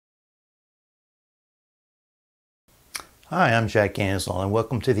Hi, I'm Jack Ganssle, and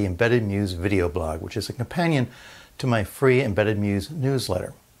welcome to the Embedded Muse video blog, which is a companion to my free Embedded Muse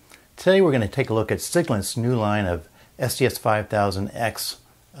newsletter. Today we're going to take a look at Siglent's new line of SDS5000X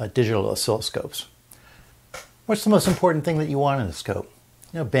digital oscilloscopes. What's the most important thing that you want in a scope?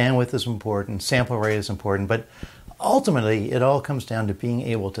 Bandwidth is important, sample rate is important, but ultimately it all comes down to being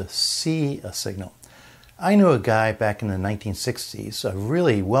able to see a signal. I knew a guy back in the 1960s, a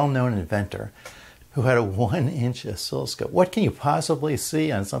really well-known inventor, who had a 1-inch oscilloscope. What can you possibly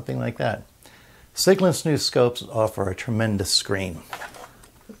see on something like that? Siglent's new scopes offer a tremendous screen.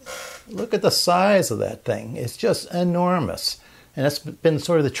 Look at the size of that thing. It's just enormous. And that's been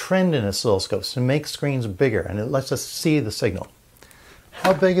sort of the trend in oscilloscopes, to make screens bigger, and it lets us see the signal.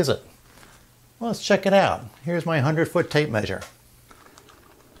 How big is it? Well, let's check it out. Here's my 100-foot tape measure.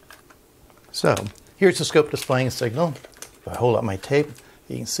 So, here's the scope displaying a signal. If I hold up my tape,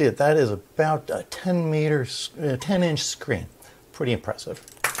 you can see that is about a 10-inch screen. Pretty impressive.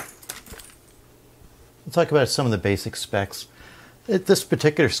 We'll talk about some of the basic specs. This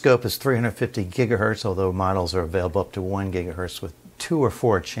particular scope is 350 gigahertz, although models are available up to 1 gigahertz with 2 or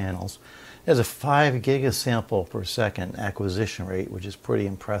 4 channels. It has a 5 gigasample per second acquisition rate, which is pretty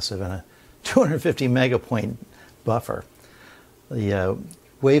impressive, and a 250 megapoint buffer. The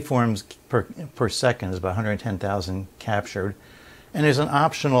waveforms per second is about 110,000 captured. And there's an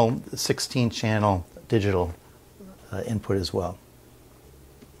optional 16-channel digital input as well.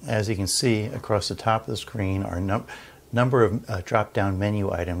 As you can see, across the top of the screen are a number of drop-down menu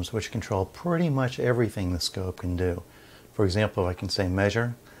items which control pretty much everything the scope can do. For example, I can say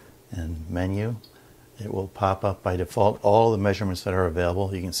measure and menu. It will pop up by default all the measurements that are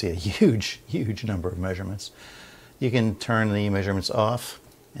available. You can see a huge number of measurements. You can turn the measurements off,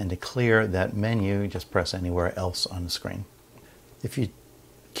 and to clear that menu, just press anywhere else on the screen. If you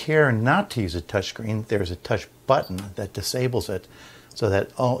care not to use a touchscreen, there's a touch button that disables it so that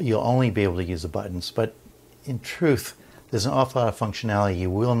you'll only be able to use the buttons. But in truth, there's an awful lot of functionality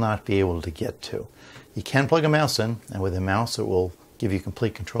you will not be able to get to. You can plug a mouse in, and with a mouse it will give you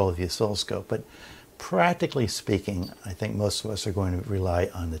complete control of the oscilloscope. But practically speaking, I think most of us are going to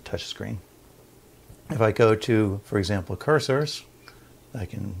rely on the touchscreen. If I go to, for example, cursors, I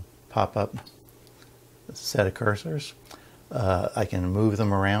can pop up a set of cursors. I can move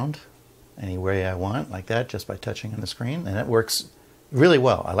them around any way I want, like that, just by touching on the screen, and it works really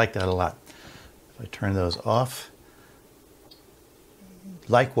well. I like that a lot. If I turn those off,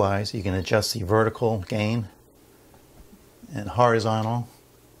 likewise, you can adjust the vertical gain and horizontal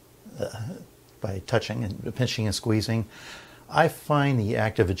by touching and pinching and squeezing. I find the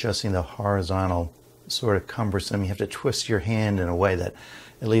act of adjusting the horizontal sort of cumbersome. You have to twist your hand in a way that,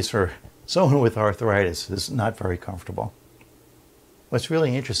 at least for someone with arthritis, is not very comfortable. What's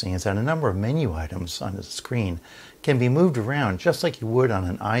really interesting is that a number of menu items on the screen can be moved around just like you would on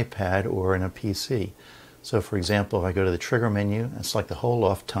an iPad or in a PC. So for example, if I go to the trigger menu and select the hold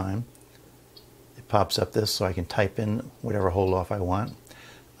off time, it pops up this so I can type in whatever hold off I want.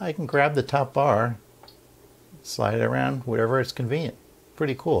 I can grab the top bar, slide it around, whatever is convenient.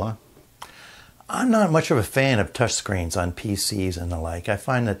 Pretty cool, huh? I'm not much of a fan of touchscreens on PCs and the like. I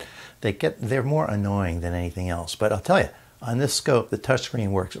find that they're more annoying than anything else. But I'll tell you, on this scope, the touchscreen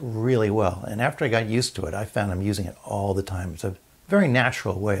works really well. And after I got used to it, I found I'm using it all the time. It's a very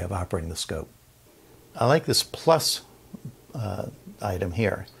natural way of operating the scope. I like this plus item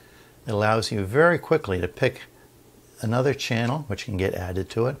here. It allows you very quickly to pick another channel, which can get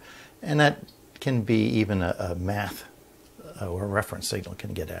added to it. And that can be even a math or reference signal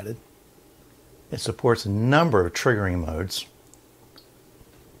can get added. It supports a number of triggering modes.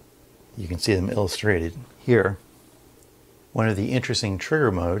 You can see them illustrated here. One of the interesting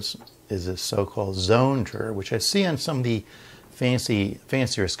trigger modes is a so-called zone trigger, which I see on some of the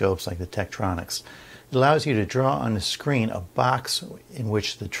fancier scopes like the Tektronix. It allows you to draw on the screen a box in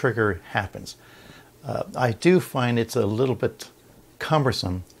which the trigger happens. I do find it's a little bit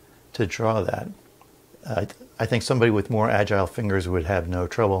cumbersome to draw that. I think somebody with more agile fingers would have no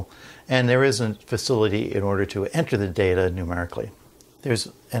trouble, and there is a facility in order to enter the data numerically. There's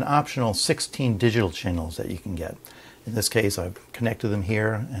an optional 16 digital channels that you can get. In this case, I've connected them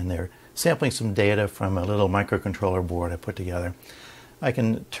here, and they're sampling some data from a little microcontroller board I put together. I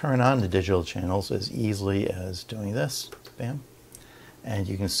can turn on the digital channels as easily as doing this, bam, and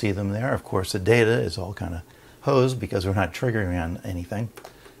you can see them there. Of course, the data is all kind of hosed because we're not triggering on anything.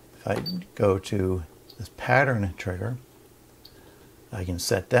 If I go to this pattern trigger, I can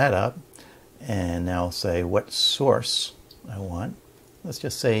set that up, and now say what source I want. Let's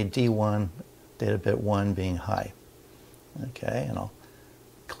just say D1, data bit 1 being high. Okay, and I'll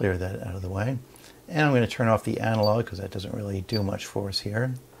clear that out of the way. And I'm going to turn off the analog because that doesn't really do much for us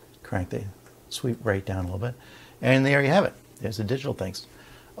here. Crank the sweep rate down a little bit. And there you have it. There's the digital things.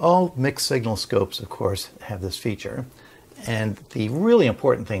 All mixed signal scopes, of course, have this feature. And the really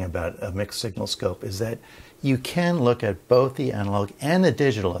important thing about a mixed signal scope is that you can look at both the analog and the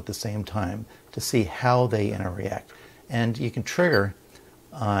digital at the same time to see how they interact. And you can trigger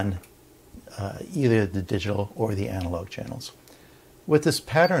on either the digital or the analog channels. With this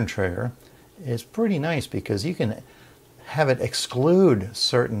pattern trigger, it's pretty nice because you can have it exclude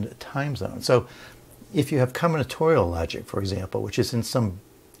certain time zones. So if you have combinatorial logic, for example, which is in some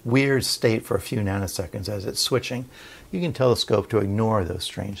weird state for a few nanoseconds as it's switching, you can tell the scope to ignore those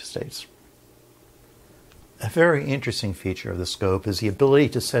strange states. A very interesting feature of the scope is the ability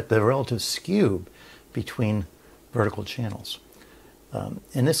to set the relative skew between vertical channels.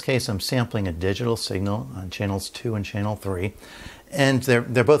 In this case, I'm sampling a digital signal on channels 2 and channel 3, and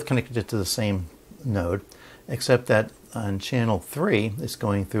they're both connected to the same node, except that on channel 3, it's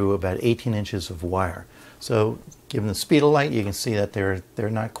going through about 18 inches of wire. So given the speed of light, you can see that they're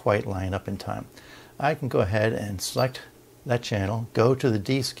not quite lined up in time. I can go ahead and select that channel, go to the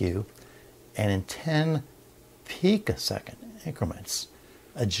D skew, and in 10 picosecond increments,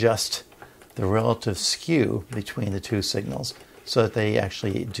 adjust the relative skew between the two signals so that they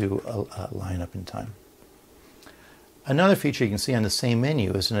actually do line up in time. Another feature you can see on the same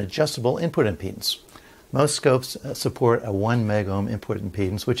menu is an adjustable input impedance. Most scopes support a 1 megohm input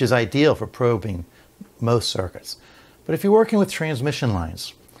impedance, which is ideal for probing most circuits. But if you're working with transmission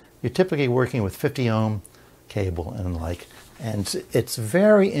lines, you're typically working with 50 ohm cable and the like, and it's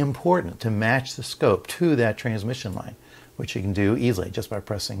very important to match the scope to that transmission line, which you can do easily just by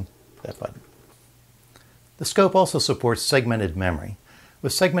pressing that button. The scope also supports segmented memory.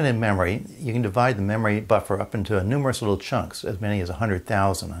 With segmented memory, you can divide the memory buffer up into numerous little chunks, as many as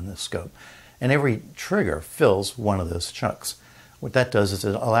 100,000 on this scope. And every trigger fills one of those chunks. What that does is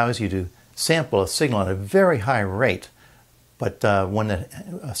it allows you to sample a signal at a very high rate, but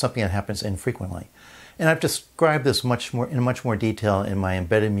something that happens infrequently. And I've described this in much more detail in my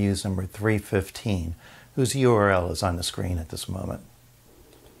Embedded Muse number 315, whose URL is on the screen at this moment.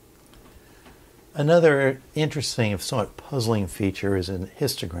 Another interesting, if somewhat puzzling feature is in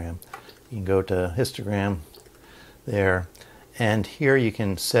Histogram. You can go to Histogram there, and here you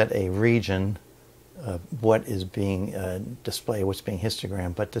can set a region of what is being displayed, what's being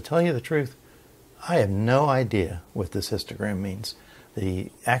histogrammed. But to tell you the truth, I have no idea what this histogram means.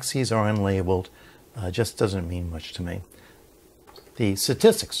 The axes are unlabeled, just doesn't mean much to me. The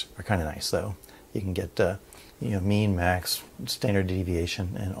statistics are kind of nice, though. You can get mean, max, standard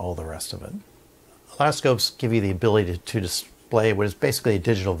deviation, and all the rest of it. A lot of scopes give you the ability to display what is basically a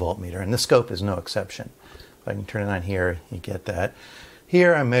digital voltmeter, and this scope is no exception. If I can turn it on here, you get that.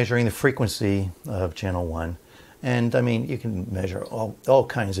 Here I'm measuring the frequency of channel 1, and I mean, you can measure all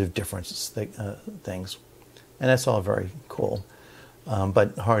kinds of different things, and that's all very cool,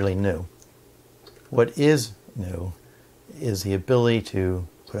 but hardly new. What is new is the ability to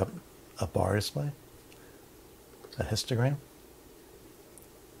put up a bar display, a histogram,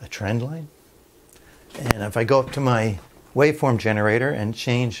 a trend line. And if I go up to my waveform generator and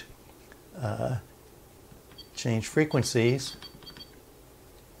change frequencies,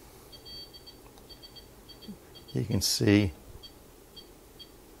 you can see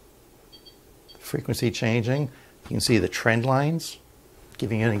the frequency changing. You can see the trend lines,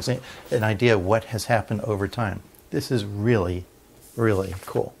 giving you an idea of what has happened over time. This is really, really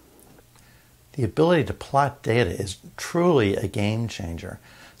cool. The ability to plot data is truly a game changer.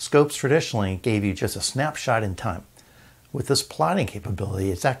 Scopes traditionally gave you just a snapshot in time. With this plotting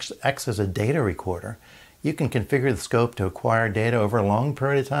capability, it acts as a data recorder. You can configure the scope to acquire data over a long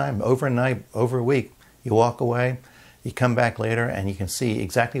period of time, overnight, over a week. You walk away, you come back later, and you can see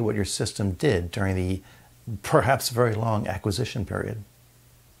exactly what your system did during the perhaps very long acquisition period.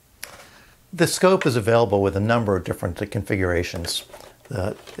 The scope is available with a number of different configurations.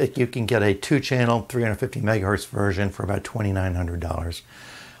 You can get a 2-channel, 350 megahertz version for about $2,900.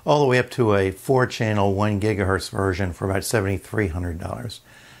 All the way up to a 4-channel, 1 gigahertz version for about $7,300.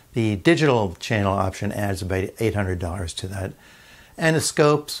 The digital channel option adds about $800 to that. And the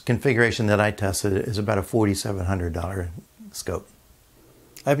scope's configuration that I tested is about a $4,700 scope.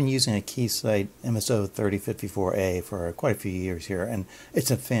 I've been using a Keysight MSO3054A for quite a few years here, and it's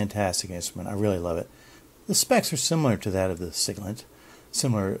a fantastic instrument. I really love it. The specs are similar to that of the Siglent,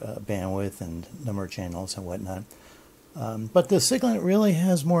 similar bandwidth and number of channels and whatnot. But the Siglent really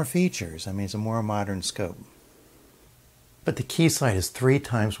has more features. I mean, it's a more modern scope. But the Keysight is 3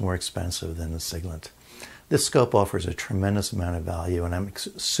 times more expensive than the Siglent. This scope offers a tremendous amount of value, and I'm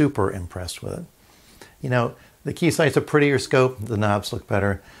super impressed with it. You know, the Keysight's a prettier scope, the knobs look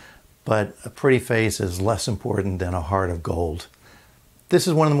better, but a pretty face is less important than a heart of gold. This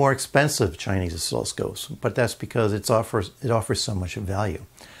is one of the more expensive Chinese oscilloscopes, but that's because it offers so much value.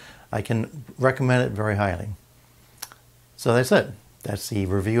 I can recommend it very highly. So that's it. That's the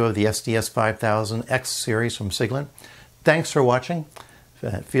review of the SDS5000X series from Siglent. Thanks for watching.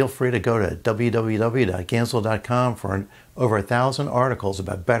 Feel free to go to www.ganssle.com for over 1,000 articles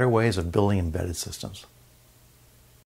about better ways of building embedded systems.